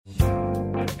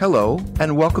Hello,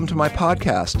 and welcome to my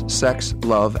podcast, Sex,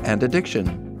 Love, and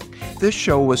Addiction. This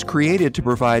show was created to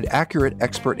provide accurate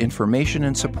expert information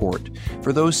and support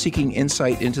for those seeking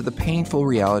insight into the painful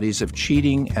realities of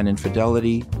cheating and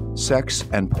infidelity, sex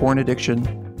and porn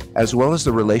addiction, as well as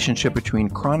the relationship between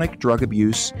chronic drug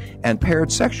abuse and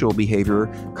paired sexual behavior,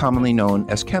 commonly known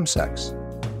as chemsex.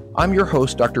 I'm your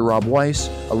host, Dr. Rob Weiss,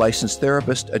 a licensed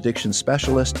therapist, addiction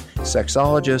specialist,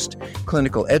 sexologist,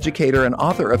 clinical educator, and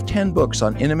author of 10 books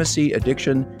on intimacy,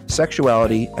 addiction,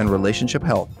 sexuality, and relationship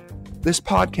health. This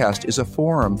podcast is a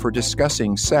forum for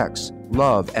discussing sex,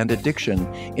 love, and addiction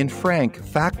in frank,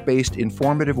 fact-based,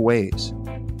 informative ways.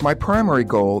 My primary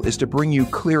goal is to bring you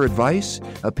clear advice,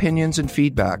 opinions, and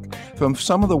feedback from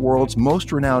some of the world's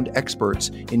most renowned experts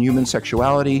in human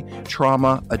sexuality,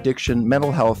 trauma, addiction,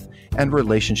 mental health, and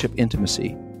relationship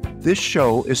intimacy. This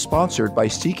show is sponsored by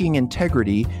Seeking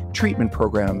Integrity treatment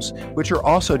programs, which are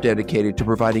also dedicated to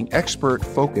providing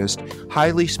expert-focused,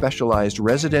 highly specialized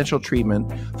residential treatment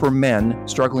for men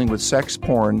struggling with sex,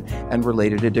 porn, and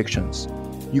related addictions.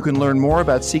 You can learn more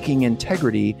about Seeking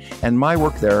Integrity and my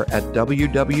work there at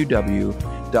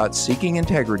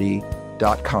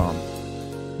www.seekingintegrity.com.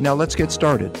 Now let's get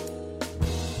started.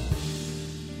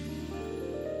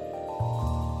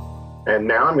 And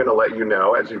now I'm going to let you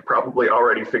know, as you probably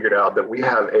already figured out, that we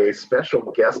have a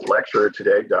special guest lecturer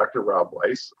today, Dr. Rob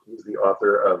Weiss. He's the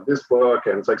author of this book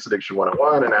and Sex Addiction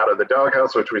 101 and Out of the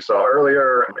Doghouse, which we saw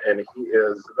earlier. And he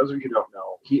is, for those of you who don't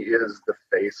know, he is the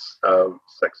face of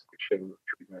sex addiction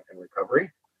treatment and recovery,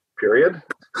 period.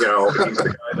 You know, he's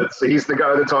the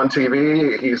guy that's on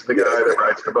TV. He's the guy that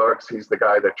writes the books. He's the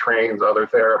guy that trains other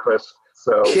therapists.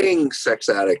 So, King sex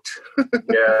addict.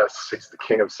 Yes, he's the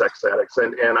king of sex addicts.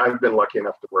 And I've been lucky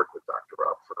enough to work with Dr.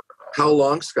 Rob for how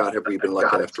long, Scott, have we been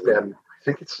lucky enough to work?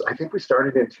 I think we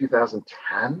started in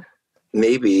 2010.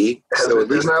 Maybe. So at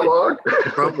least that long?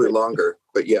 Probably longer,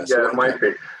 but yes. Yeah, it might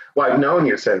be. Well, I've known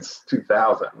you since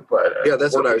 2000, but yeah,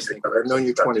 that's what I was thinking. I've known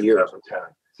you 20 years.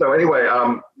 So anyway,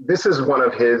 this is one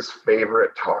of his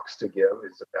favorite talks to give,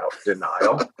 is about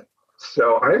denial.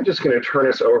 So I'm just going to turn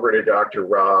us over to Dr.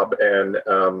 Rob and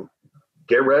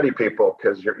get ready, people,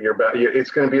 because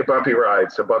it's going to be a bumpy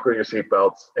ride. So buckle your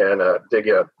seatbelts and dig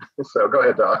in. So go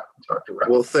ahead, Dr. Rob.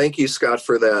 Well, thank you, Scott,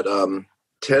 for that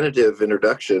tentative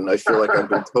introduction. I feel like I've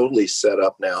been totally set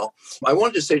up now. I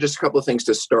wanted to say just a couple of things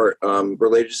to start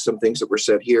related to some things that were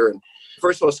said here. And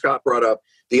first of all, Scott brought up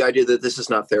the idea that this is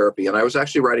not therapy. And I was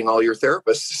actually writing all your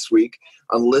therapists this week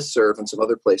on Listserv and some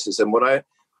other places. And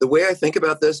the way I think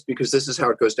about this, because this is how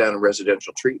it goes down in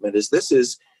residential treatment, is this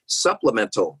is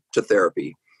supplemental to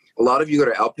therapy. A lot of you go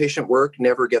to outpatient work,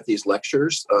 never get these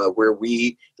lectures,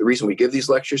 the reason we give these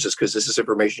lectures is because this is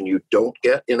information you don't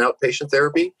get in outpatient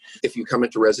therapy. If you come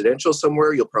into residential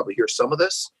somewhere, you'll probably hear some of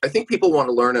this. I think people want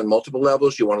to learn on multiple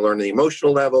levels. You want to learn on the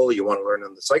emotional level. You want to learn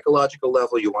on the psychological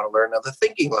level. You want to learn on the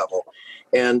thinking level.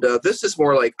 And this is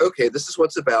more like, okay, this is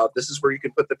what's about. This is where you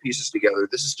can put the pieces together.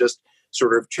 This is just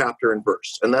sort of chapter and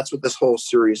verse. And that's what this whole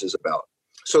series is about.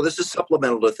 So this is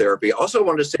supplemental to therapy. Also, I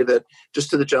wanted to say that just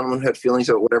to the gentleman who had feelings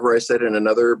about whatever I said in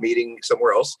another meeting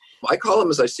somewhere else, I call him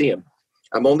as I see him.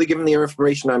 I'm only giving the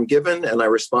information I'm given, and I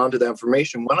respond to that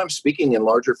information. When I'm speaking in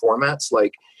larger formats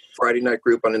like Friday night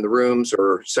group on In the Rooms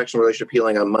or sexual relationship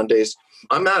healing on Mondays,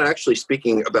 I'm not actually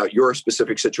speaking about your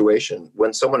specific situation.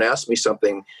 When someone asks me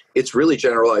something, it's really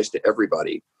generalized to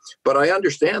everybody. But I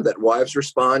understand that wives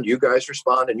respond, you guys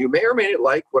respond, and you may or may not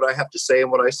like what I have to say,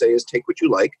 and what I say is take what you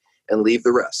like and leave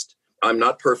the rest. I'm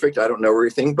not perfect. I don't know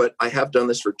everything, but I have done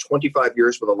this for 25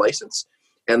 years with a license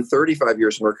and 35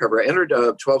 years in recovery. I entered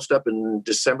 12-step in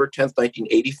December 10th,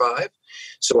 1985.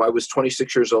 So I was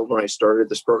 26 years old when I started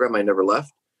this program. I never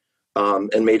left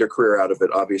and made a career out of it,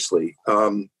 obviously.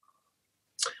 I'm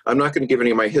not going to give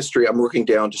any of my history. I'm working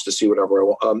down just to see whatever I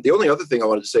want. The only other thing I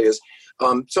wanted to say is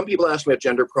some people ask me about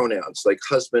gender pronouns, like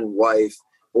husband, wife,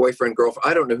 boyfriend, girlfriend.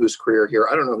 I don't know who's queer here.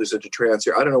 I don't know who's into trans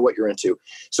here. I don't know what you're into.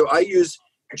 So I use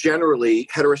generally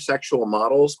heterosexual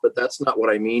models, but that's not what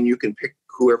I mean. You can pick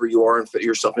whoever you are and fit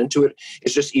yourself into it.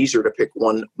 It's just easier to pick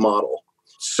one model.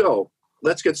 So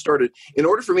let's get started. In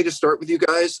order for me to start with you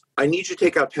guys, I need you to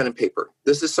take out pen and paper.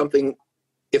 This is something,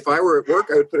 if I were at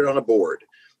work, I would put it on a board,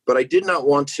 but I did not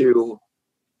want to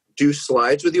do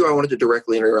slides with you. I wanted to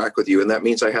directly interact with you. And that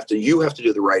means you have to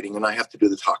do the writing and I have to do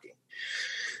the talking.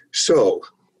 So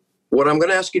what I'm going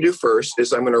to ask you to do first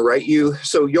is I'm going to write you.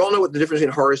 So you all know what the difference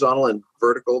between horizontal and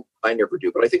vertical. I never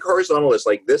do, but I think horizontal is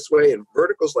like this way and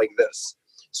vertical is like this.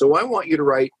 So I want you to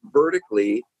write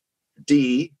vertically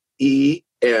DENIAL.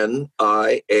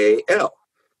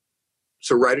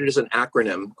 So write it as an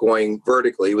acronym going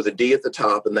vertically with a D at the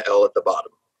top and the L at the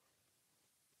bottom.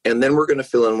 And then we're going to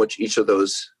fill in what each of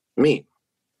those mean.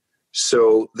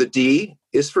 So the D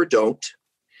is for don't.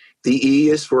 The E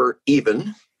is for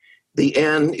even. The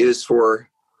N is for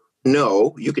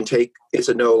no. You can take, it's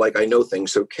a no, like I know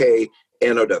things. So K,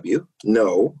 N-O-W,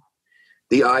 no.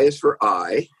 The I is for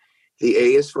I. The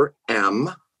A is for am,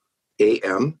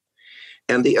 A-M.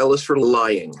 And the L is for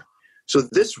lying. So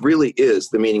this really is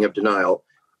the meaning of denial.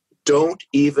 Don't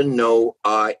even know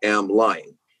I am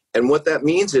lying. And what that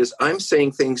means is I'm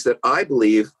saying things that I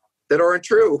believe that aren't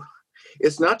true.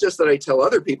 It's not just that I tell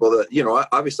other people that,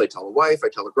 obviously I tell a wife, I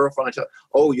tell a girlfriend, I tell,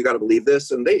 oh, you got to believe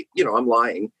this. And they, I'm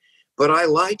lying. But I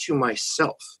lie to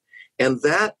myself. And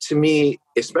that to me,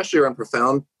 especially around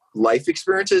profound life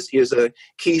experiences, is a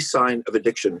key sign of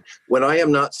addiction. When I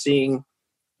am not seeing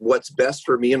what's best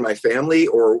for me and my family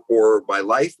or my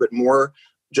life, but more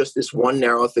just this one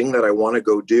narrow thing that I want to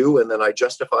go do, and then I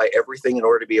justify everything in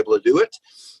order to be able to do it.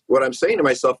 What I'm saying to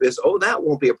myself is, oh, that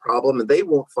won't be a problem, and they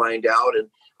won't find out, and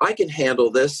I can handle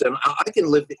this, and I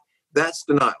can live. That's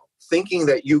denial. Thinking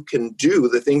that you can do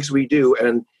the things we do,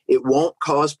 and it won't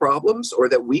cause problems, or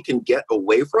that we can get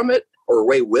away from it or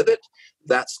away with it,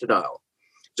 that's denial.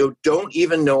 So don't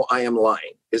even know I am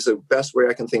lying is the best way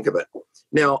I can think of it.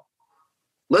 Now,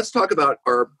 let's talk about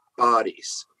our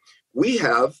bodies. We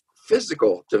have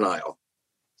physical denial.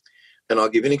 And I'll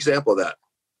give you an example of that.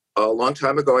 A long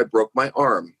time ago, I broke my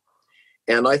arm.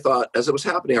 And I thought, as it was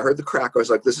happening, I heard the crack. I was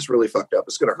like, this is really fucked up.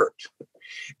 It's going to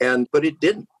hurt. But it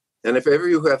didn't. And if ever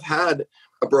you have had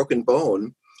a broken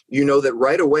bone, you know that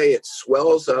right away it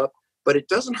swells up, but it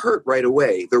doesn't it right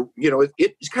away.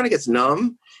 It kind of gets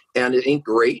numb and it ain't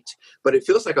great, but it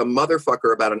feels like a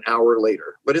motherfucker about an hour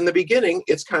later. But in the beginning,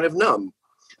 it's kind of numb.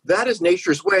 That is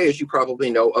nature's way, as you probably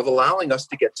know, of allowing us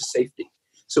to get to safety.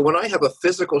 So when I have a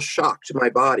physical shock to my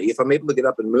body, if I'm able to get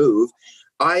up and move,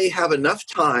 I have enough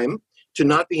time to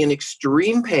not be in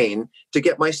extreme pain to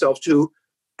get myself to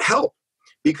help.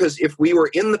 Because if we were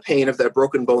in the pain of that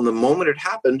broken bone the moment it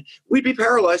happened, we'd be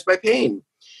paralyzed by pain.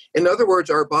 In other words,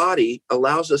 our body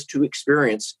allows us to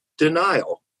experience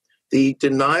denial, the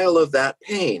denial of that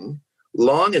pain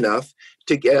long enough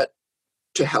to get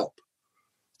to help.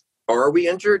 Are we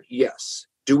injured? Yes.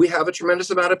 Do we have a tremendous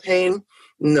amount of pain?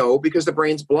 No, because the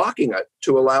brain's blocking it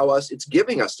to allow us, it's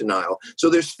giving us denial. So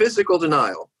there's physical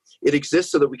denial. It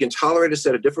exists so that we can tolerate a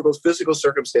set of difficult physical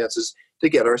circumstances to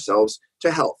get ourselves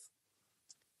to health.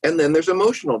 And then there's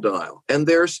emotional denial, and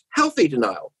there's healthy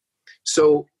denial.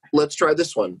 So let's try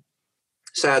this one.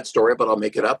 Sad story, but I'll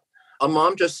make it up. A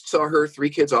mom just saw her 3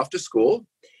 kids off to school,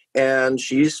 and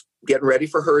she's getting ready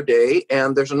for her day,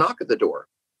 and there's a knock at the door,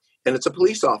 and it's a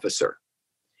police officer.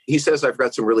 He says, I've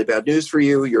got some really bad news for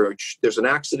you. There's an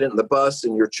accident in the bus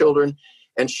and your children.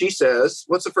 And she says,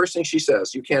 what's the first thing she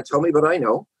says? You can't tell me, but I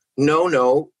know.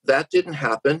 No, that didn't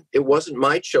happen. It wasn't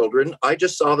my children. I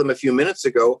just saw them a few minutes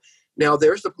ago. Now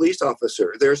there's the police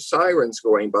officer. There's sirens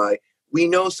going by. We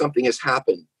know something has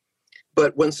happened.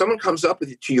 But when someone comes up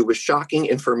to you with shocking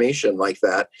information like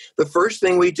that, the first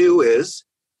thing we do is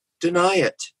deny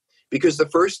it. Because the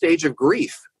first stage of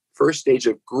grief,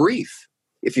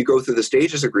 if you go through the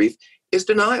stages of grief, is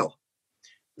denial.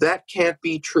 That can't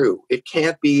be true. It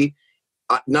can't be,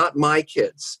 not my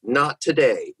kids, not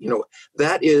today.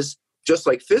 That is just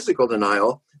like physical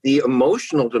denial, the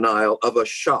emotional denial of a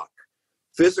shock.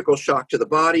 Physical shock to the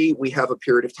body, we have a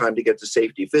period of time to get to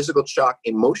safety. Physical shock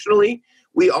emotionally,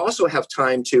 we also have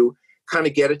time to kind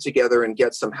of get it together and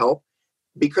get some help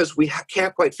because we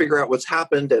can't quite figure out what's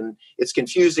happened and it's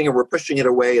confusing and we're pushing it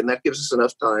away, and that gives us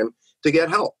enough time to get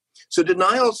help. So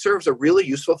denial serves a really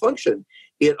useful function.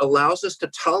 It allows us to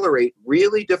tolerate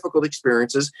really difficult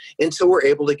experiences until we're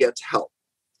able to get to help.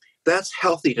 That's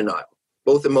healthy denial,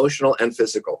 both emotional and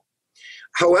physical.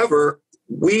 However,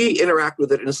 we interact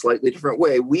with it in a slightly different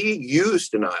way. We use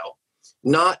denial,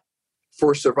 not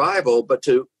for survival, but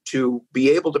to be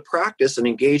able to practice and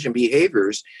engage in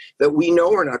behaviors that we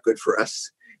know are not good for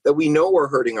us, that we know are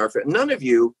hurting our family. None of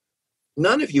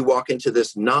you walk into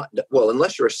this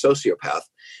unless you're a sociopath,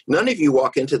 none of you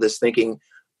walk into this thinking,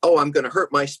 oh, I'm going to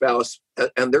hurt my spouse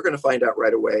and they're going to find out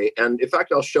right away. And in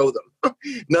fact, I'll show them.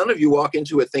 None of you walk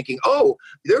into it thinking, oh,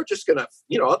 they're just going to,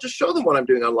 I'll just show them what I'm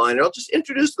doing online and I'll just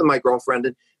introduce them to my girlfriend.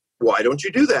 And why don't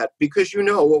you do that? Because you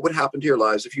know what would happen to your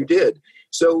lives if you did.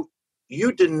 So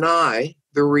you deny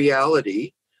the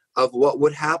reality of what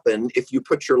would happen if you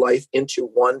put your life into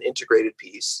one integrated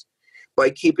piece by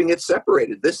keeping it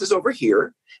separated. This is over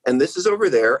here and this is over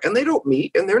there, and they don't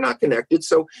meet and they're not connected.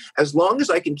 So as long as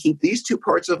I can keep these two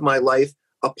parts of my life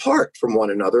apart from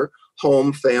one another,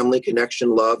 home, family,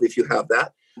 connection, love, if you have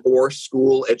that, or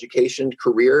school, education,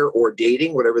 career, or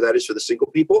dating, whatever that is for the single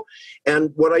people.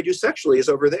 And what I do sexually is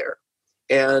over there.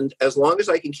 And as long as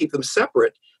I can keep them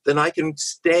separate, then I can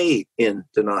stay in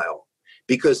denial.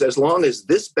 Because as long as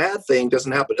this bad thing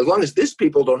doesn't happen, as long as these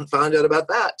people don't find out about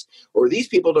that, or these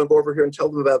people don't go over here and tell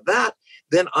them about that,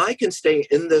 then I can stay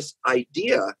in this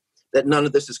idea that none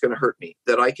of this is going to hurt me,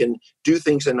 that I can do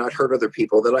things and not hurt other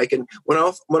people, that I can, when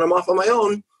I'm off on my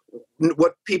own,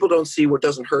 what people don't see, what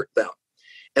doesn't hurt them.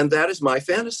 And that is my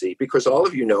fantasy, because all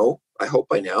of you know, I hope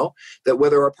by now, that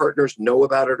whether our partners know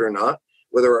about it or not,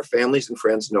 whether our families and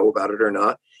friends know about it or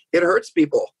not, it hurts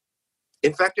people.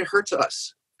 In fact, it hurts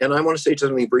us. And I want to say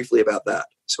something briefly about that.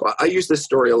 So I use this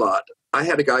story a lot. I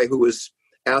had a guy who was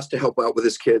asked to help out with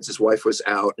his kids. His wife was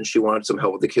out and she wanted some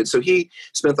help with the kids. So he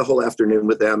spent the whole afternoon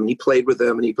with them and he played with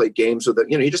them and he played games with them.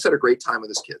 You know, he just had a great time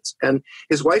with his kids. And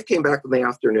his wife came back in the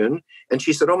afternoon and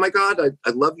she said, "Oh my God, I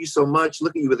love you so much.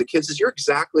 Look at you with the kids. You're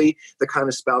exactly the kind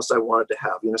of spouse I wanted to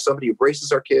have. You know, somebody who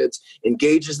embraces our kids,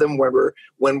 engages them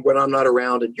when I'm not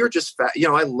around, and you're just fat. You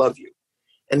know, I love you."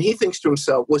 And he thinks to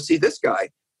himself, well, see, this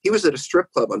guy, he was at a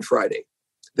strip club on Friday.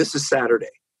 This is Saturday.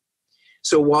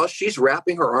 So while she's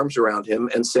wrapping her arms around him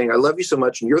and saying, "I love you so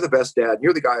much, and you're the best dad, and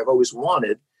you're the guy I've always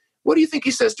wanted," what do you think he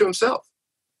says to himself?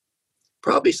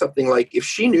 Probably something like, if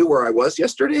she knew where I was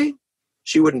yesterday,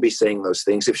 she wouldn't be saying those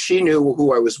things. If she knew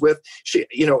who I was with,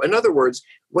 in other words,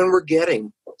 when we're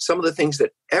getting some of the things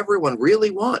that everyone really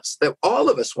wants, that all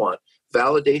of us want,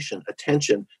 validation,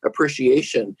 attention,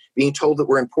 appreciation, being told that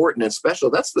we're important and special,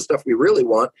 that's the stuff we really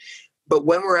want. But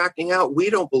when we're acting out,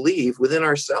 we don't believe within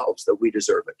ourselves that we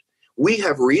deserve it. We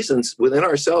have reasons within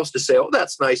ourselves to say, "Oh,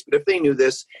 that's nice, but if they knew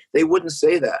this, they wouldn't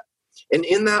say that." And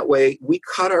in that way, we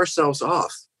cut ourselves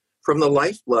off from the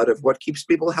lifeblood of what keeps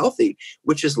people healthy,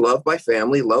 which is love by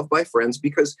family, love by friends,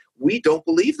 because we don't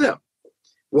believe them.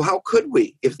 Well, how could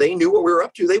we? If they knew what we were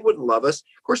up to, they wouldn't love us.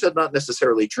 Of course, that's not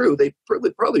necessarily true. They'd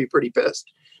probably be pretty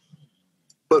pissed.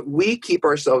 But we keep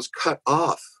ourselves cut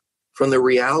off from the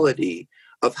reality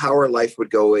of how our life would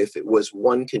go if it was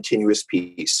one continuous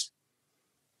piece.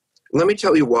 Let me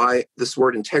tell you why this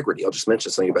word integrity. I'll just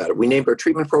mention something about it. We named our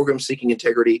treatment program Seeking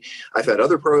Integrity. I've had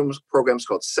other programs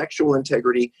called Sexual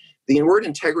Integrity. The word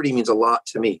integrity means a lot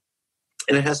to me,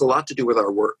 and it has a lot to do with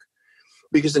our work,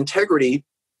 because integrity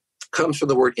comes from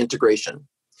the word integration,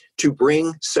 to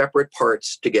bring separate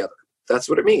parts together. That's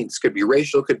what it means. Could be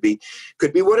racial, could be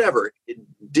whatever.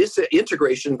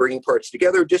 Disintegration, bringing parts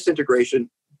together, disintegration.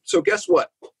 So guess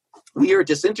what? We are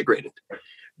disintegrated.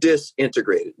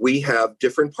 We have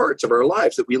different parts of our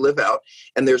lives that we live out,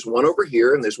 and there's one over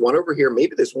here and there's one over here,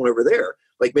 maybe there's one over there.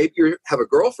 Like maybe you have a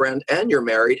girlfriend and you're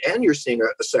married and you're seeing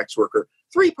a sex worker.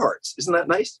 3 parts. Isn't that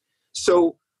nice?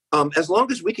 So as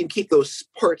long as we can keep those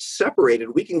parts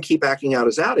separated, we can keep acting out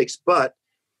as addicts, but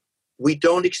we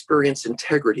don't experience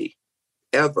integrity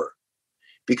ever,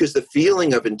 because the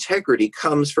feeling of integrity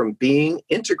comes from being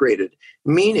integrated,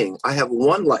 meaning I have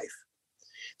one life.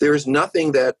 There is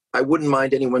nothing that I wouldn't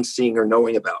mind anyone seeing or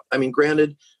knowing about. I mean,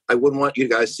 granted, I wouldn't want you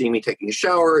guys seeing me taking a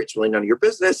shower. It's really none of your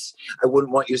business. I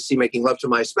wouldn't want you to see making love to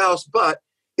my spouse. But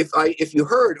if you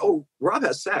heard, "Oh, Rob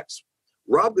has sex,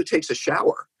 Rob who takes a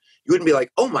shower," you wouldn't be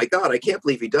like, "Oh my God, I can't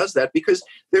believe he does that," because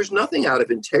there's nothing out of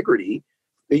integrity.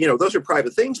 You know, those are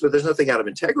private things, but there's nothing out of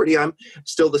integrity. I'm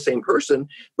still the same person.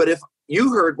 But if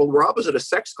you heard, "Well, Rob was at a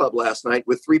sex club last night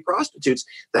with 3 prostitutes,"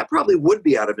 that probably would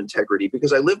be out of integrity,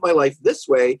 because I live my life this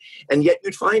way, and yet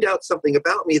you'd find out something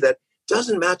about me that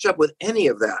doesn't match up with any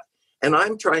of that. And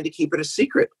I'm trying to keep it a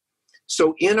secret.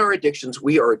 So in our addictions,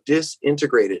 we are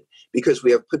disintegrated because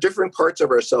we have different parts of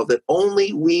ourselves that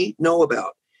only we know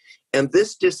about. And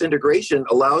this disintegration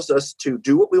allows us to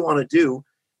do what we want to do,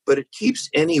 but it keeps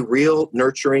any real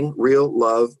nurturing, real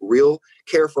love, real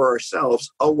care for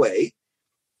ourselves away,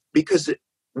 because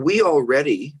we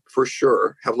already, for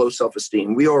sure, have low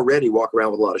self-esteem. We already walk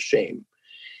around with a lot of shame.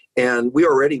 And we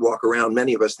already walk around,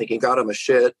 many of us, thinking, "God, I'm a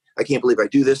shit. I can't believe I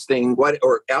do this thing."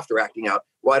 Or after acting out,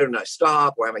 "Why don't I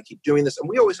stop? Why am I keep doing this?" And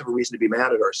we always have a reason to be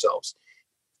mad at ourselves.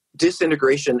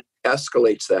 Disintegration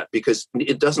escalates that, because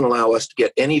it doesn't allow us to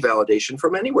get any validation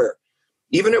from anywhere.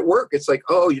 Even at work, it's like,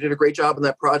 "Oh, you did a great job on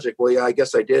that project." "Well, yeah, I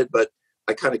guess I did, but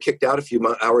I kind of kicked out a few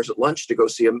hours at lunch to go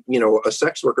see a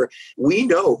sex worker." We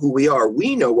know who we are.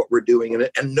 We know what we're doing,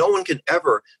 and no one can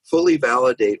ever fully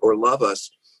validate or love us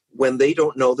when they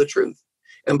don't know the truth.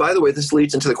 And by the way, this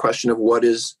leads into the question of what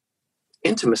is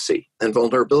intimacy and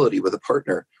vulnerability with a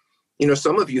partner. You know,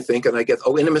 some of you think, and I get,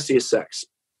 "Oh, intimacy is sex."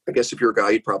 I guess if you're a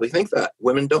guy, you'd probably think that.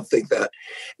 Women don't think that.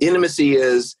 Intimacy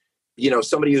is,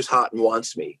 somebody who's hot and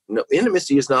wants me. No,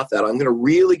 intimacy is not that. I'm going to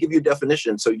really give you a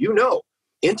definition. So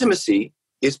intimacy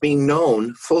is being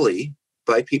known fully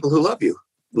by people who love you.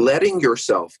 Letting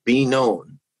yourself be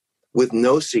known with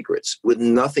no secrets, with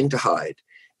nothing to hide,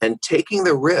 and taking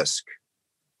the risk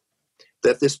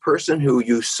that this person who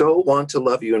you so want to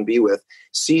love you and be with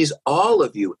sees all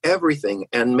of you, everything,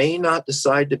 and may not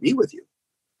decide to be with you.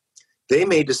 They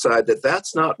may decide that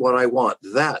that's not what I want.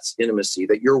 That's intimacy,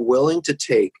 that you're willing to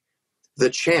take the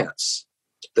chance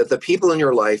that the people in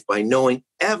your life, by knowing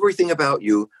everything about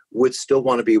you, would still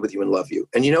want to be with you and love you.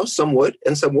 And some would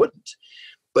and some wouldn't.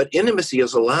 But intimacy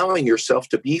is allowing yourself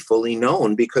to be fully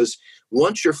known, because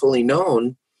once you're fully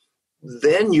known,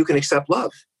 then you can accept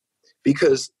love.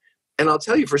 Because, and I'll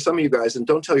tell you, for some of you guys, and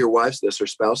don't tell your wives this or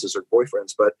spouses or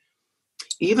boyfriends, but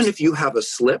even if you have a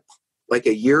slip, like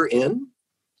a year in,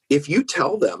 if you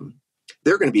tell them,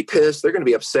 they're going to be pissed, they're going to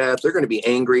be upset, they're going to be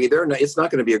angry, it's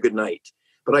not going to be a good night.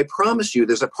 But I promise you,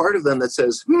 there's a part of them that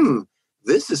says,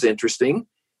 this is interesting.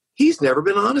 He's never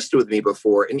been honest with me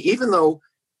before. And even though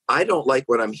I don't like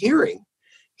what I'm hearing,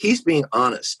 he's being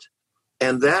honest.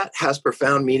 And that has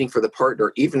profound meaning for the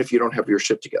partner, even if you don't have your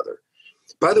shit together.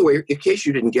 By the way, in case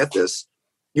you didn't get this,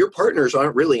 your partners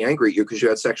aren't really angry at you because you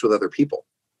had sex with other people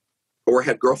or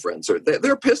had girlfriends. Or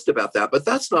they're pissed about that, but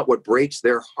that's not what breaks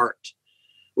their heart.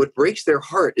 What breaks their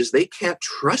heart is they can't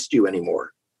trust you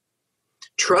anymore.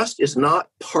 Trust is not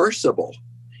parsable.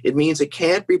 It means it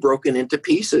can't be broken into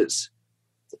pieces.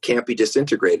 It can't be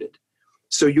disintegrated.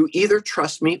 So you either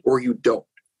trust me or you don't.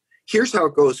 Here's how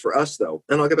it goes for us, though,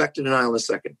 and I'll get back to denial in a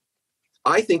second.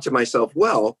 I think to myself,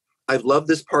 well, I've loved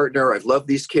this partner, I've loved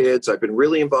these kids, I've been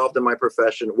really involved in my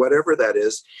profession, whatever that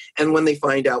is. And when they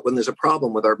find out when there's a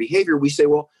problem with our behavior, we say,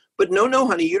 well, but no,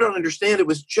 honey, you don't understand. It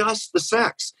was just the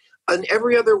sex. In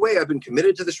every other way, I've been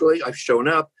committed to this relationship. I've shown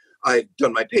up. I've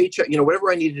done my paycheck.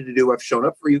 Whatever I needed to do, I've shown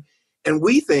up for you. And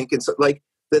we think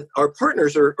that our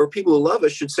partners or people who love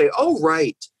us should say, oh,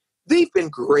 right, they've been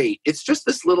great. It's just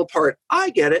this little part. I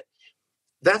get it.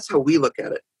 That's how we look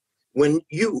at it.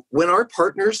 When our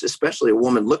partners, especially a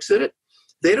woman, looks at it,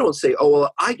 they don't say, oh,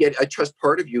 well, I get it. I trust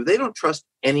part of you. They don't trust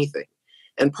anything.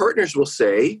 And partners will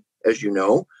say, as you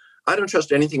know, I don't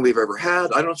trust anything we've ever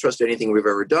had. I don't trust anything we've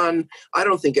ever done. I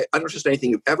don't trust anything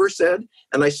you've ever said.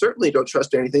 And I certainly don't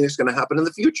trust anything that's going to happen in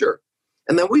the future.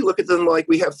 And then we look at them like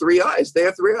we have three eyes. They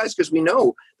have three eyes because we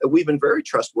know that we've been very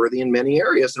trustworthy in many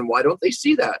areas. And why don't they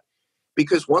see that?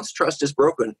 Because once trust is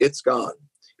broken, it's gone.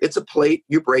 It's a plate.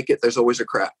 You break it. There's always a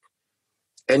crack.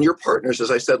 And your partners,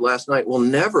 as I said last night, will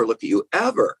never look at you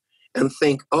ever and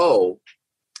think, oh,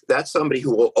 that's somebody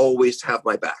who will always have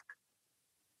my back.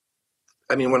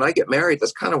 I mean, when I get married,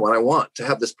 that's kind of what I want, to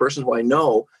have this person who I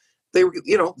know,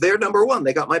 they're number one.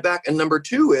 They got my back. And number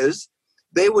two is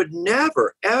they would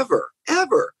never, ever,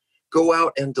 ever go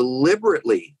out and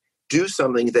deliberately do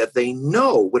something that they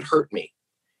know would hurt me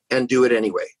and do it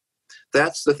anyway.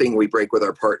 That's the thing we break with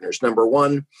our partners. Number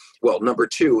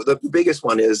two, the biggest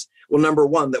one is, number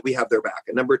one, that we have their back.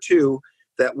 And number two,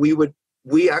 that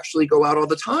we actually go out all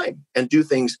the time and do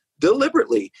things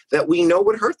deliberately that we know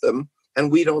would hurt them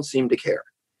and we don't seem to care.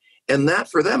 And that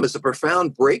for them is a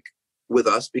profound break with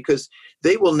us because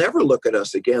they will never look at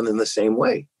us again in the same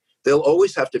way. They'll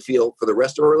always have to feel for the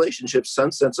rest of our relationship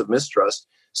some sense of mistrust,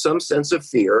 some sense of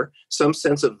fear, some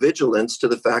sense of vigilance to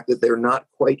the fact that they're not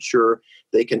quite sure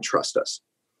they can trust us.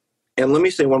 And let me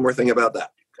say one more thing about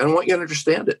that. I want you to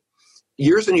understand it.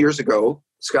 Years and years ago,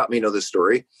 Scott may know this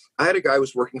story, I had a guy who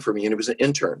was working for me and he was an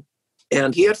intern.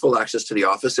 And he had full access to the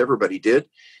office. Everybody did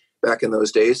back in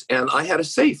those days. And I had a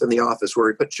safe in the office where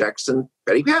we put checks and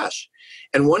petty cash.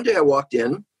 And one day I walked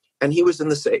in and he was in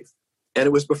the safe. And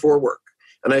it was before work.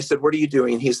 And I said, what are you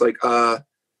doing? And he's like,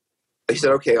 he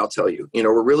said, okay, I'll tell you.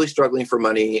 We're really struggling for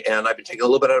money and I've been taking a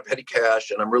little bit out of petty cash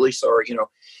and I'm really sorry,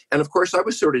 And of course, I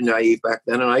was sort of naive back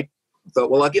then. And I thought,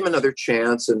 well, I'll give him another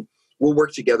chance and we'll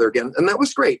work together again. And that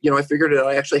was great. I figured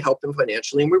I actually helped him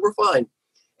financially and we were fine.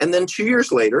 And then 2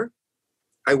 years later,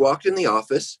 I walked in the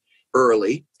office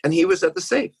early and he was at the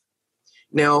safe.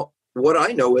 Now, what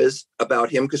I know is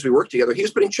about him, because we worked together, he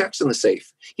was putting checks in the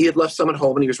safe. He had left some at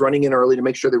home and he was running in early to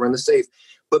make sure they were in the safe.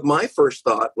 But my first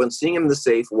thought when seeing him in the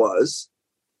safe was,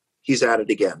 he's at it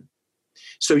again.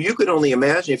 So you could only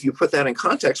imagine, if you put that in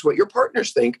context, what your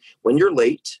partners think when you're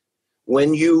late,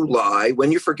 when you lie,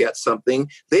 when you forget something.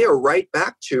 They are right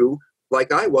back to,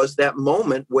 like I was, that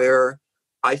moment where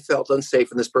I felt unsafe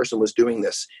and this person was doing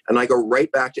this. And I go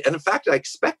right back to, and in fact, I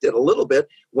expect it a little bit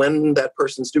when that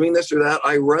person's doing this or that.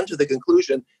 I run to the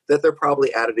conclusion that they're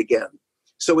probably at it again.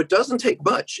 So it doesn't take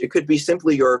much. It could be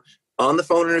simply you're on the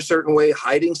phone in a certain way,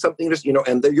 hiding something,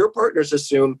 and your partners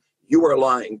assume you are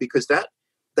lying because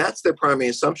that's their primary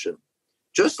assumption.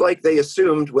 Just like they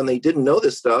assumed when they didn't know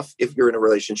this stuff, if you're in a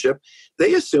relationship,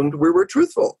 they assumed we were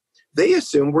truthful. they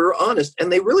assume we're honest,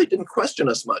 and they really didn't question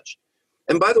us much.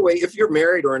 And by the way, if you're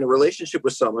married or in a relationship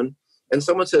with someone and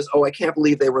someone says, oh, I can't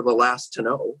believe they were the last to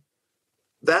know,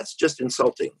 that's just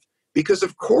insulting. Because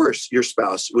of course your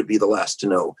spouse would be the last to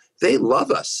know. They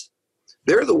love us.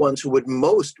 They're the ones who would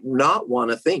most not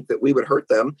want to think that we would hurt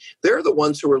them. They're the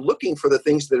ones who are looking for the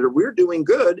things that we're doing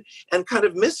good and kind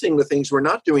of missing the things we're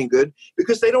not doing good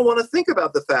because they don't want to think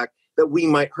about the fact that we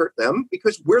might hurt them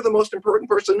because we're the most important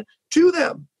person to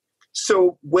them.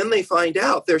 So when they find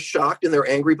out, they're shocked and they're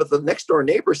angry, but the next door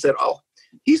neighbor said, oh,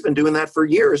 he's been doing that for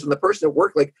years. And the person at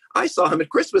work, like, I saw him at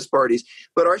Christmas parties.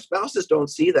 But our spouses don't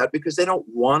see that because they don't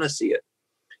want to see it.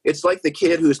 It's like the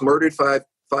kid who's murdered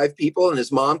five people and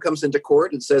his mom comes into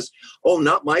court and says, oh,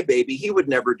 not my baby. He would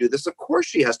never do this. Of course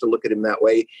she has to look at him that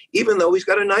way, even though he's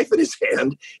got a knife in his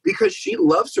hand, because she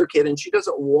loves her kid and she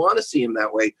doesn't want to see him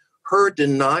that way. Her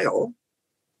denial,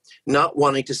 not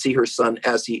wanting to see her son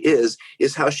as he is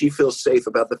how she feels safe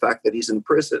about the fact that he's in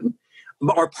prison.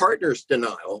 Our partner's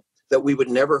denial that we would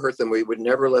never hurt them, we would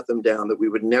never let them down, that we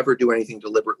would never do anything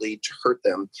deliberately to hurt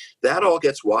them, that all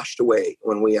gets washed away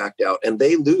when we act out. And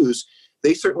they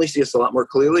certainly see us a lot more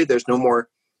clearly. There's no more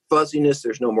fuzziness.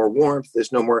 There's no more warmth.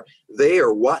 They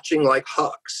are watching like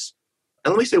hawks.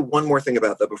 And let me say one more thing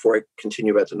about that before I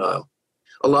continue about denial.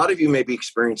 A lot of you may be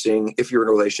experiencing, if you're in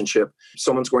a relationship,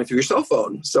 someone's going through your cell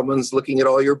phone. Someone's looking at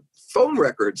all your phone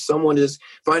records. Someone is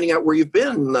finding out where you've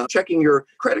been, checking your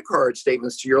credit card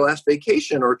statements to your last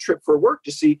vacation or trip for work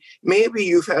to see maybe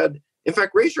you've had, in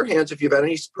fact, raise your hands if you've had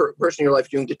any person in your life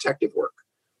doing detective work.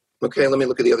 Okay, let me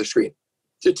look at the other screen.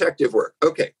 Detective work.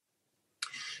 Okay.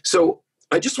 So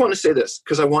I just want to say this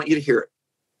because I want you to hear it.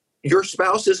 Your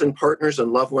spouses and partners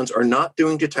and loved ones are not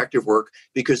doing detective work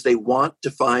because they want to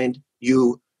find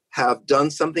you have done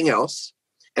something else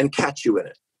and catch you in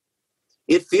it.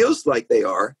 It feels like they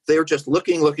are. They're just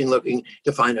looking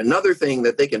to find another thing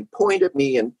that they can point at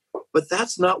me. But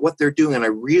that's not what they're doing. And I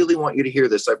really want you to hear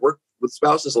this. I've worked with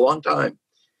spouses a long time.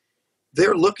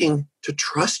 They're looking to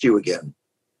trust you again.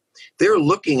 They're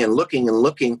looking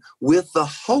with the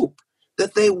hope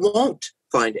that they won't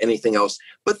find anything else,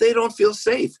 but they don't feel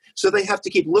safe. So they have to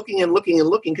keep looking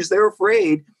because they're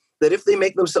afraid that if they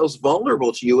make themselves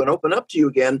vulnerable to you and open up to you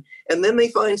again, and then they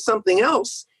find something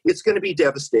else, it's going to be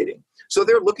devastating. So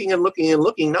they're looking,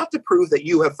 not to prove that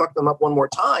you have fucked them up one more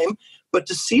time, but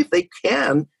to see if they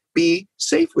can be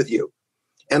safe with you.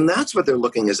 And that's what their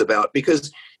looking is about,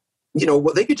 because,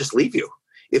 they could just leave you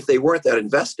if they weren't that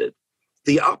invested.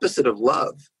 The opposite of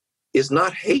love is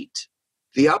not hate.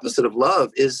 The opposite of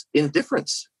love is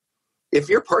indifference. If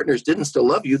your partners didn't still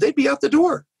love you, they'd be out the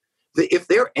door. If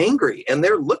they're angry and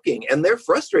they're looking and they're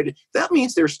frustrated, that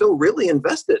means they're still really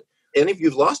invested. And if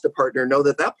you've lost a partner, know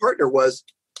that partner was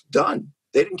done.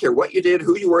 They didn't care what you did,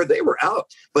 who you were, they were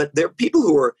out. But there are people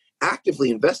who are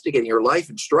actively investigating your life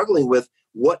and struggling with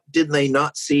what did they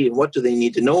not see and what do they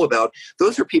need to know about.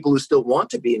 Those are people who still want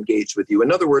to be engaged with you.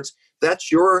 In other words,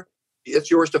 it's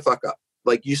yours to fuck up.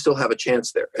 Like, you still have a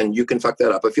chance there and you can fuck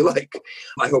that up if you like.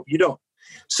 I hope you don't.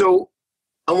 So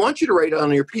I want you to write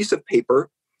on your piece of paper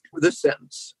this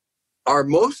sentence: my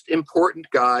most important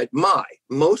guide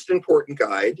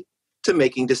to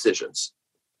making decisions.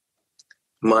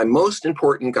 My most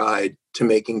important guide to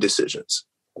making decisions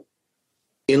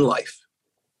in life.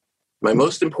 My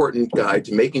most important guide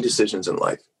to making decisions in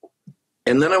life.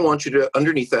 And then I want you to,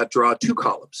 underneath that, draw two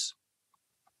columns.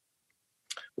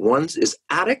 One is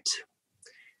addict,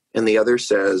 and the other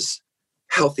says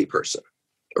healthy person,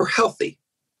 or healthy,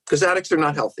 because addicts are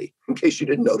not healthy, in case you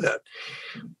didn't know that.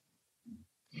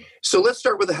 So let's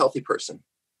start with a healthy person.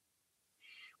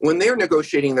 When they're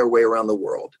negotiating their way around the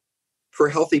world, for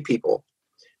healthy people,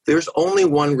 there's only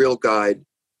one real guide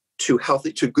to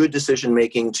good decision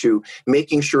making, to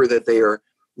making sure that they are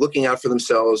looking out for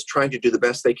themselves, trying to do the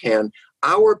best they can.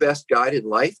 Our best guide in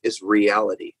life is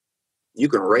reality. You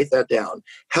can write that down.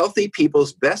 Healthy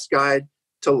people's best guide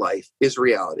to life is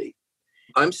reality.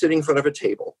 I'm sitting in front of a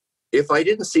table. If I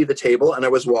didn't see the table and I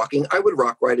was walking, I would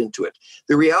rock right into it.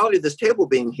 The reality of this table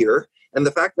being here and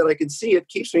the fact that I can see it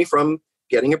keeps me from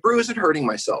getting a bruise and hurting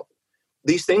myself.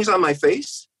 These things on my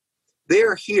face, they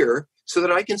are here so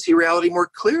that I can see reality more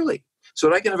clearly, so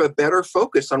that I can have a better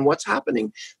focus on what's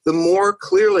happening. The more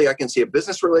clearly I can see a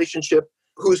business relationship,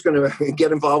 who's going to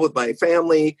get involved with my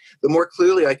family, the more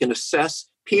clearly I can assess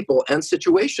people and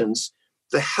situations,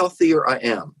 the healthier I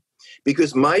am.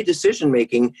 Because my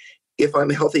decision-making, if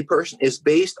I'm a healthy person, is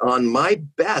based on my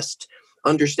best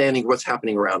understanding of what's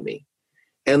happening around me.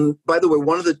 And by the way,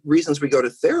 one of the reasons we go to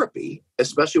therapy,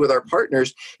 especially with our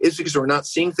partners, is because we're not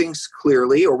seeing things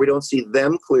clearly, or we don't see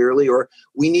them clearly, or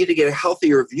we need to get a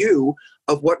healthier view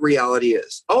of what reality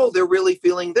is. Oh, they're really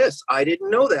feeling this. I didn't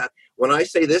know that. When I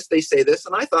say this, they say this,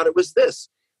 and I thought it was this.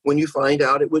 When you find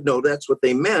out it would know that's what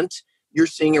they meant, you're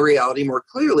seeing a reality more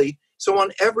clearly. So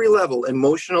on every level,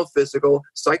 emotional, physical,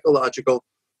 psychological,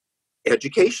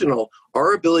 educational,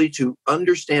 our ability to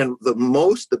understand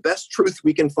the best truth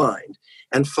we can find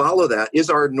and follow that is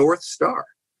our North Star.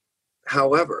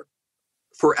 However,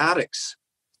 for addicts,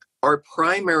 our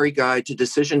primary guide to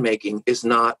decision-making is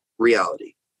not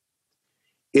reality.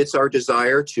 It's our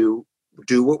desire to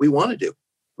do what we want to do.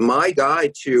 My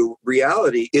guide to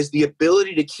reality is the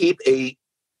ability to keep a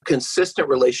consistent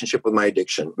relationship with my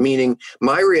addiction, meaning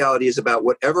my reality is about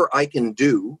whatever I can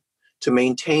do to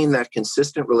maintain that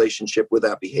consistent relationship with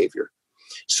that behavior.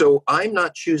 So I'm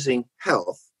not choosing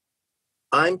health.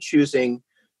 I'm choosing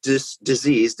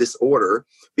disorder,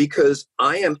 because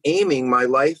I am aiming my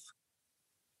life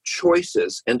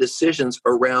choices and decisions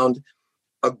around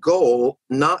a goal,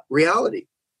 not reality.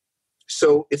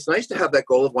 So it's nice to have that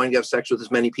goal of wanting to have sex with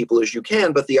as many people as you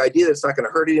can, but the idea that it's not going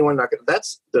to hurt anyone,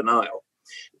 that's denial.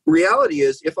 Reality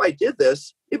is, if I did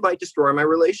this, it might destroy my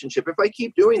relationship. If I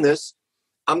keep doing this,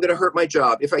 I'm going to hurt my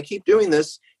job. If I keep doing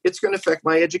this, it's going to affect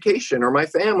my education or my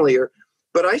family.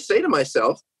 But I say to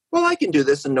myself, well, I can do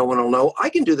this and no one will know. I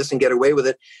can do this and get away with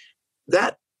it.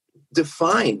 That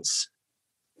defines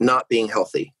not being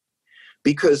healthy,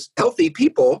 because healthy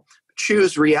people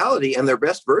choose reality and their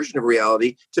best version of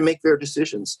reality to make their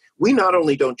decisions. We not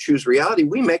only don't choose reality,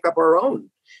 we make up our own.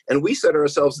 And we said to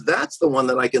ourselves, that's the one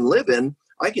that I can live in.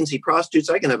 I can see prostitutes,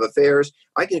 I can have affairs,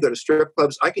 I can go to strip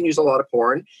clubs, I can use a lot of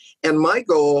porn. And my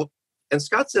goal, and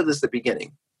Scott said this at the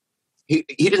beginning, he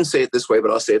didn't say it this way,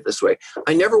 but I'll say it this way.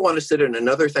 I never want to sit at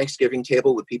another Thanksgiving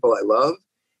table with people I love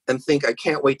and think, I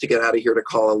can't wait to get out of here to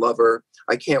call a lover.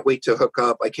 I can't wait to hook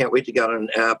up. I can't wait to get on an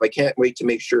app. I can't wait to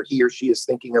make sure he or she is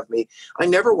thinking of me. I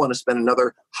never want to spend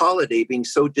another holiday being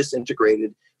so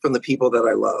disintegrated from the people that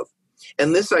I love.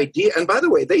 And this idea, and by the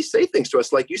way, they say things to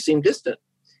us like, you seem distant.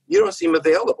 You don't seem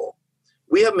available.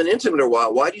 We haven't been intimate a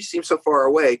while. Why do you seem so far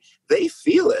away? They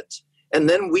feel it. And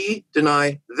then we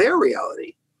deny their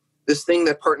reality. This thing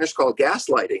that partners call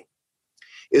gaslighting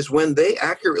is when they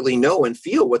accurately know and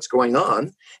feel what's going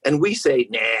on. And we say,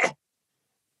 nah.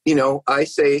 I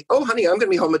say, oh, honey, I'm going to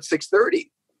be home at 6:30.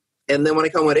 And then when I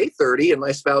come at 8:30 and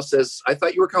my spouse says, I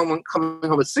thought you were coming home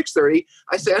at 6:30.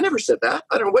 I say, I never said that.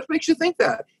 I don't know what makes you think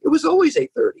that. It was always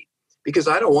 8:30. Because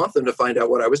I don't want them to find out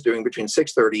what I was doing between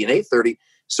 6:30 and 8:30.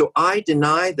 So I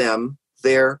deny them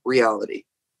their reality.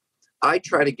 I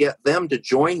try to get them to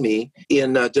join me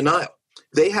in denial.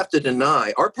 They have to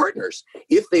deny, our partners,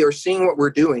 if they are seeing what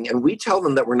we're doing and we tell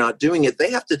them that we're not doing it, they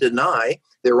have to deny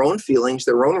their own feelings,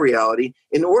 their own reality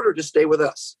in order to stay with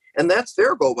us. And that's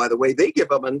their goal, by the way. They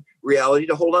give up on reality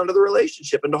to hold on to the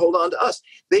relationship and to hold on to us.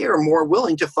 They are more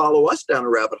willing to follow us down a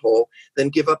rabbit hole than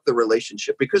give up the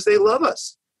relationship because they love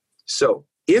us. So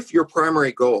if your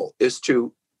primary goal is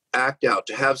to act out,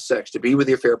 to have sex, to be with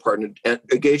your affair partner, and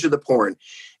engage in the porn,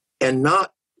 and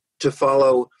not to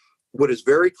follow what is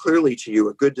very clearly to you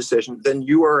a good decision, then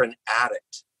you are an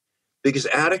addict. Because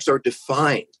addicts are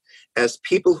defined as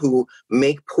people who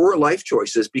make poor life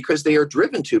choices because they are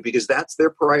driven to, because that's their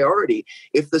priority.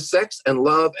 If the sex and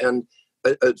love and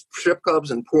strip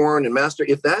clubs and porn and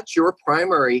if that's your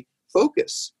primary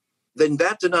focus, then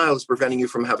that denial is preventing you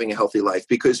from having a healthy life,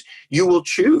 because you will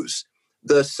choose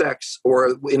the sex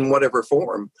or in whatever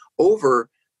form over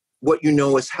what you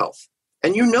know is health.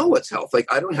 And you know what's health. Like,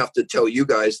 I don't have to tell you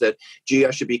guys that, gee,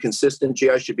 I should be consistent. Gee,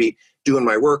 I should be doing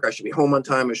my work. I should be home on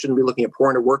time. I shouldn't be looking at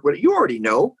porn at work. But you already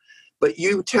know. But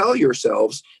you tell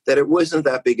yourselves that it wasn't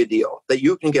that big a deal, that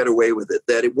you can get away with it,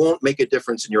 that it won't make a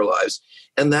difference in your lives.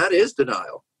 And that is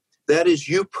denial. That is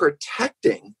you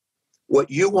protecting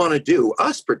what you want to do,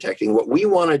 us protecting what we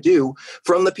want to do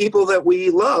from the people that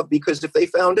we love, because if they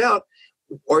found out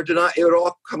or deny, it would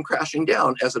all come crashing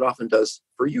down, as it often does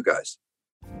for you guys.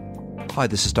 Hi,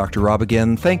 this is Dr. Rob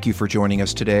again. Thank you for joining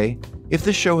us today. If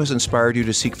this show has inspired you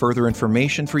to seek further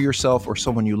information for yourself or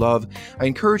someone you love, I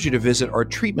encourage you to visit our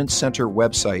treatment center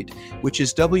website, which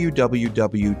is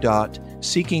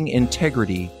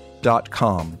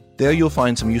www.seekingintegrity.com. There you'll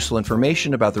find some useful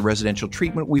information about the residential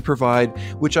treatment we provide,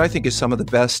 which I think is some of the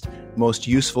best, most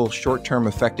useful, short-term,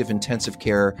 effective intensive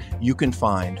care you can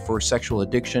find for sexual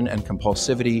addiction and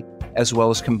compulsivity, as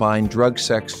well as combined drug,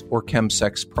 sex, or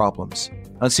chemsex problems.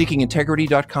 On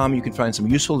seekingintegrity.com, you can find some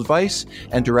useful advice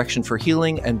and direction for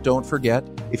healing. And don't forget,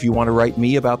 if you want to write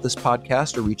me about this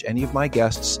podcast or reach any of my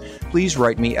guests, please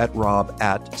write me at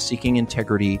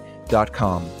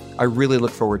rob@seekingintegrity.com. I really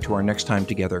look forward to our next time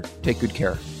together. Take good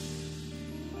care.